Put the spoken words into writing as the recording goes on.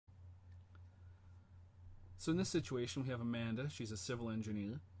So in this situation, we have Amanda. She's a civil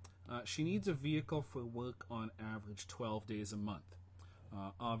engineer. She needs a vehicle for work on average 12 days a month.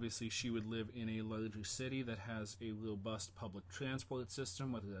 Obviously, she would live in a larger city that has a robust public transport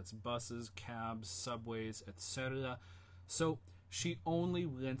system, whether that's buses, cabs, subways, etc. So she only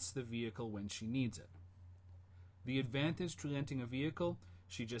rents the vehicle when she needs it. The advantage to renting a vehicle,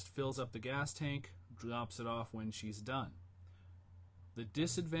 she just fills up the gas tank, drops it off when she's done. The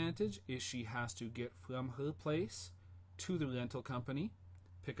disadvantage is she has to get from her place to the rental company,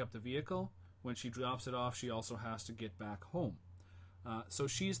 pick up the vehicle. When she drops it off, she also has to get back home. So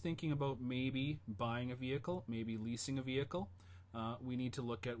she's thinking about maybe buying a vehicle, maybe leasing a vehicle. We need to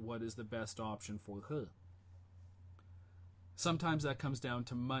look at what is the best option for her. Sometimes that comes down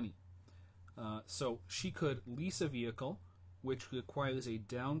to money. So she could lease a vehicle, which requires a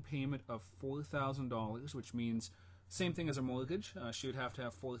down payment of $4,000, which means same thing as a mortgage. She would have to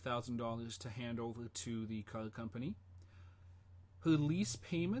have $4,000 to hand over to the car company. Her lease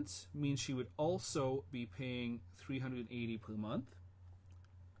payments means she would also be paying $380 per month.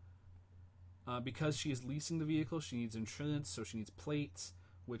 Because she is leasing the vehicle, she needs insurance, so she needs plates,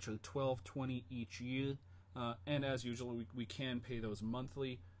 which are $1,220 each year. And as usual, we can pay those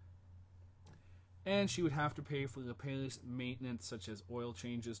monthly. And she would have to pay for repairs, maintenance, such as oil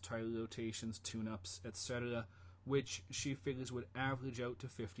changes, tire rotations, tune-ups, etc., which she figures would average out to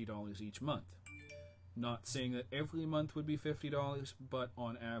 $50 each month. Not saying that every month would be $50, but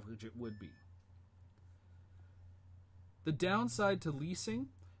on average it would be. The downside to leasing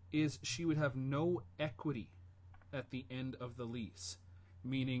is she would have no equity at the end of the lease,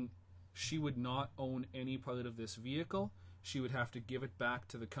 meaning she would not own any part of this vehicle. She would have to give it back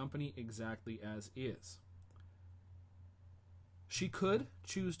to the company exactly as is. She could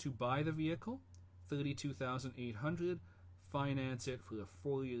choose to buy the vehicle, $32,800, finance it for a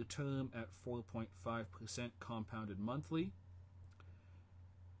 4-year term at 4.5% compounded monthly.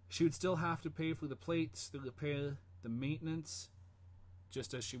 She would still have to pay for the plates, the repair, the maintenance,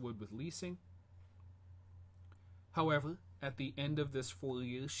 just as she would with leasing. However, at the end of this 4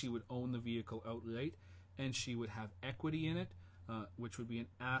 years, she would own the vehicle outright, and she would have equity in it, which would be an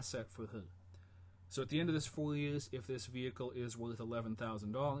asset for her. So at the end of this 4 years, if this vehicle is worth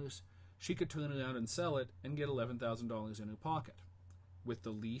 $11,000, she could turn around and sell it and get $11,000 in her pocket. With the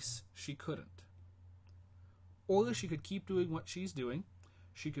lease, she couldn't. Or she could keep doing what she's doing.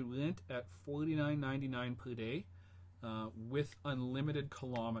 She could rent at $49.99 per day with unlimited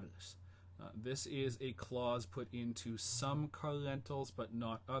kilometers. This is a clause put into some car rentals, but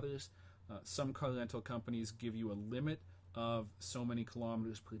not others. Some car rental companies give you a limit of so many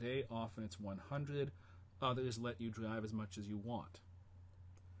kilometers per day. Often it's 100. Others let you drive as much as you want.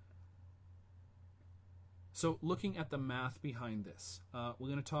 So looking at the math behind this, we're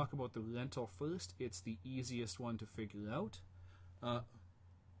going to talk about the rental first. It's the easiest one to figure out.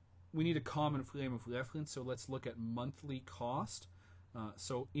 We need a common frame of reference, so let's look at monthly cost.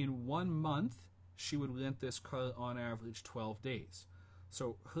 So in 1 month, she would rent this car on average 12 days.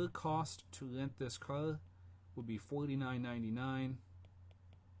 So her cost to rent this car would be $49.99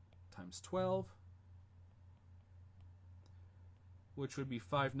 times 12, which would be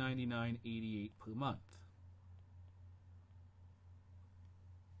 $599.88 per month.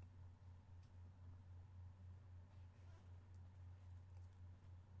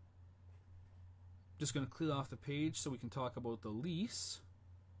 Just going to clear off the page so we can talk about the lease.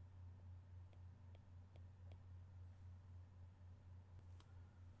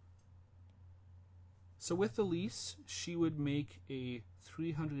 So with the lease, she would make a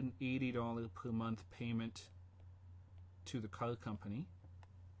 $380 per month payment to the car company.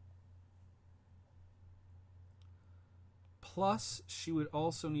 Plus, she would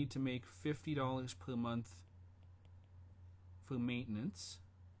also need to make $50 per month for maintenance.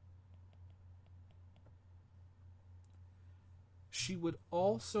 She would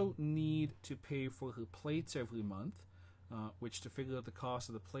also need to pay for her plates every month, which, to figure out the cost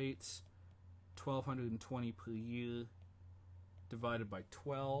of the plates, $1,220 per year divided by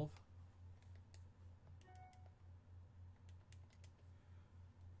 12,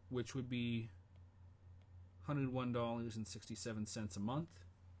 which would be $101.67 a month.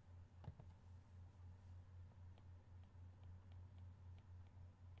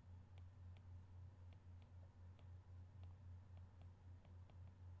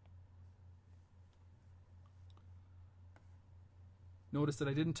 Notice that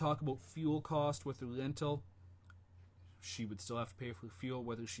I didn't talk about fuel cost with the rental. She would still have to pay for fuel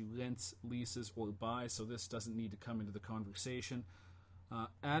whether she rents, leases, or buys, so this doesn't need to come into the conversation.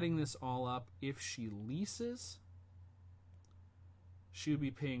 Adding this all up, if she leases, she would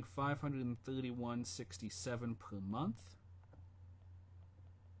be paying $531.67 per month.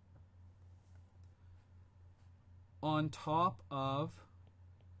 On top of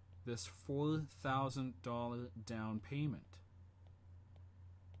this $4,000 down payment.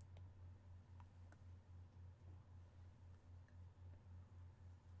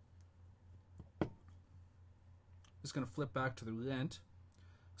 Just going to flip back to the rent.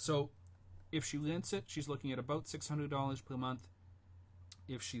 So if she rents it, she's looking at about $600 per month.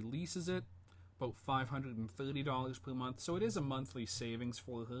 If she leases it, about $530 per month. So it is a monthly savings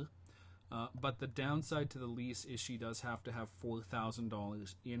for her. But the downside to the lease is she does have to have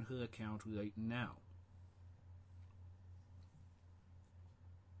 $4,000 in her account right now.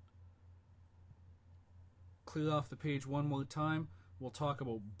 Clear off the page one more time. We'll talk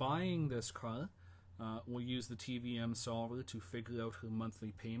about buying this car. We'll use the TVM solver to figure out her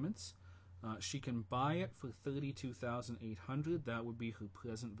monthly payments. She can buy it for $32,800. That would be her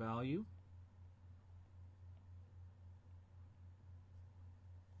present value.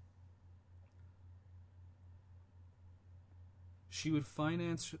 She would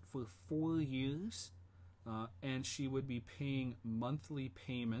finance it for 4 years, and she would be paying monthly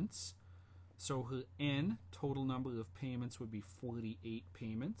payments. So her N, total number of payments, would be 48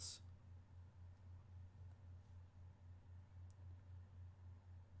 payments.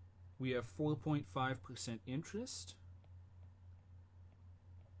 We have 4.5% interest.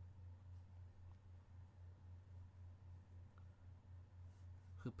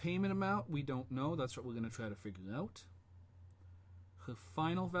 Her payment amount, we don't know. That's what we're going to try to figure out. Her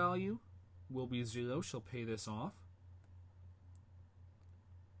final value will be 0. She'll pay this off.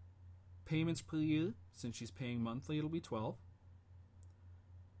 Payments per year, since she's paying monthly, it'll be 12.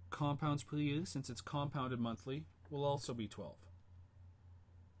 Compounds per year, since it's compounded monthly, will also be 12.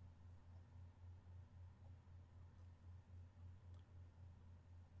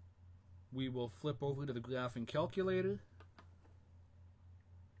 We will flip over to the graphing calculator.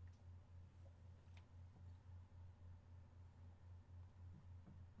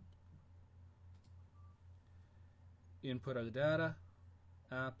 Input our data,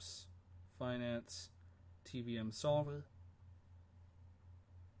 apps, finance, TVM solver.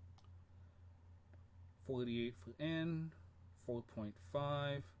 48 for N,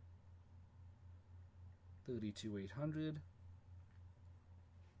 4.5, 32,800.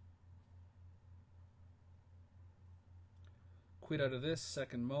 Quit out of this,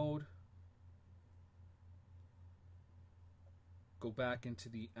 second mode. Go back into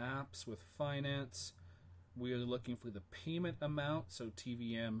the apps with finance. We are looking for the payment amount, so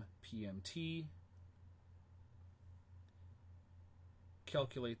TVM PMT.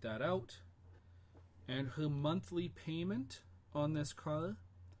 Calculate that out. And her monthly payment on this car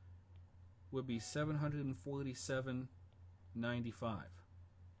would be $747.95.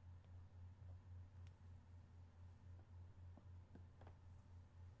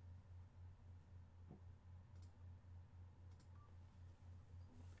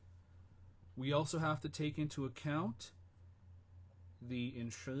 We also have to take into account the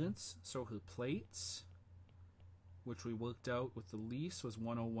insurance, so her plates, which we worked out with the lease, was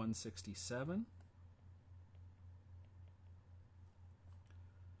 $101.67.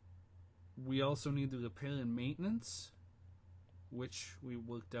 We also need the repair and maintenance, which we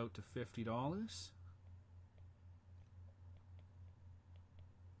worked out to $50.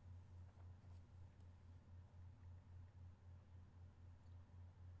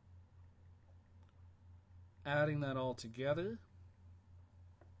 Adding that all together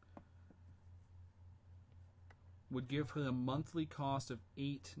would give her a monthly cost of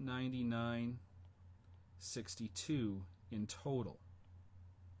 $899.62 in total.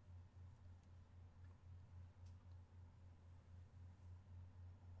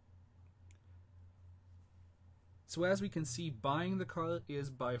 So as we can see, buying the car is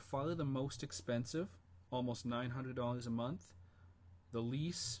by far the most expensive, almost $900 a month. The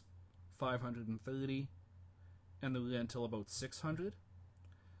lease, $530, and the rental about $600.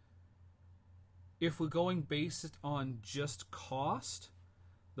 If we're going based on just cost,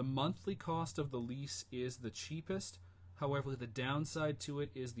 the monthly cost of the lease is the cheapest. However, the downside to it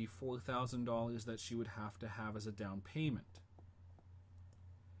is the $4,000 that she would have to have as a down payment.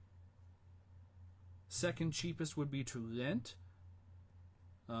 Second cheapest would be to rent.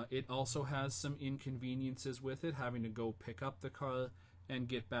 It also has some inconveniences with it, having to go pick up the car and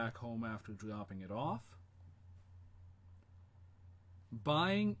get back home after dropping it off.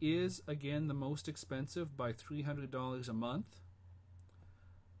 Buying is, again, the most expensive by $300 a month.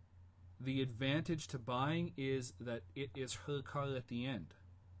 The advantage to buying is that it is her car at the end.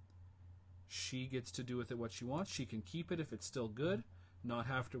 She gets to do with it what she wants. She can keep it if it's still good. not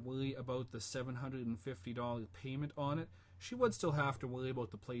have to worry about the $750 payment on it. She would still have to worry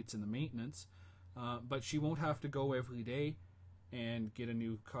about the plates and the maintenance, but she won't have to go every day and get a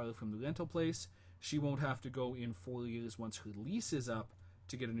new car from the rental place. She won't have to go in 4 years once her lease is up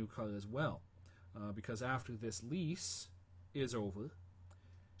to get a new car as well. Because after this lease is over,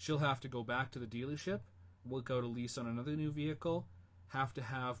 she'll have to go back to the dealership, work out a lease on another new vehicle, have to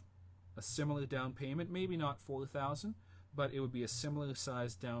have a similar down payment, maybe not $4,000, but it would be a similar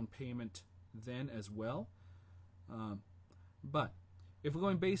size down payment then as well. But if we're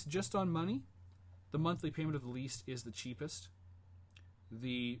going based just on money, the monthly payment of the lease is the cheapest.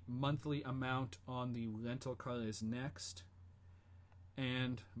 The monthly amount on the rental car is next,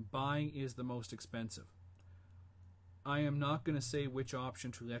 and buying is the most expensive. I am not going to say which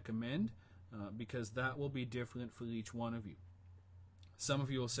option to recommend because that will be different for each one of you. Some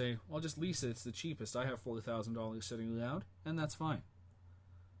of you will say, well, just lease it, it's the cheapest. I have $4,000 sitting around, and that's fine.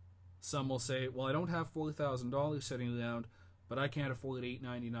 Some will say, well, I don't have $4,000 sitting around, but I can't afford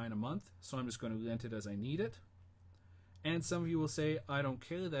 $8.99 a month, so I'm just going to rent it as I need it. And some of you will say, I don't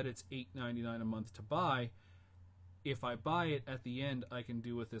care that it's $8.99 a month to buy. If I buy it, at the end, I can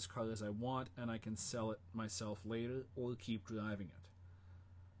do with this car as I want, and I can sell it myself later or keep driving it.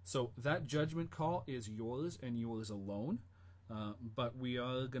 So that judgment call is yours and yours alone, but we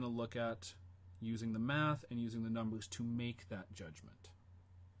are going to look at using the math and using the numbers to make that judgment.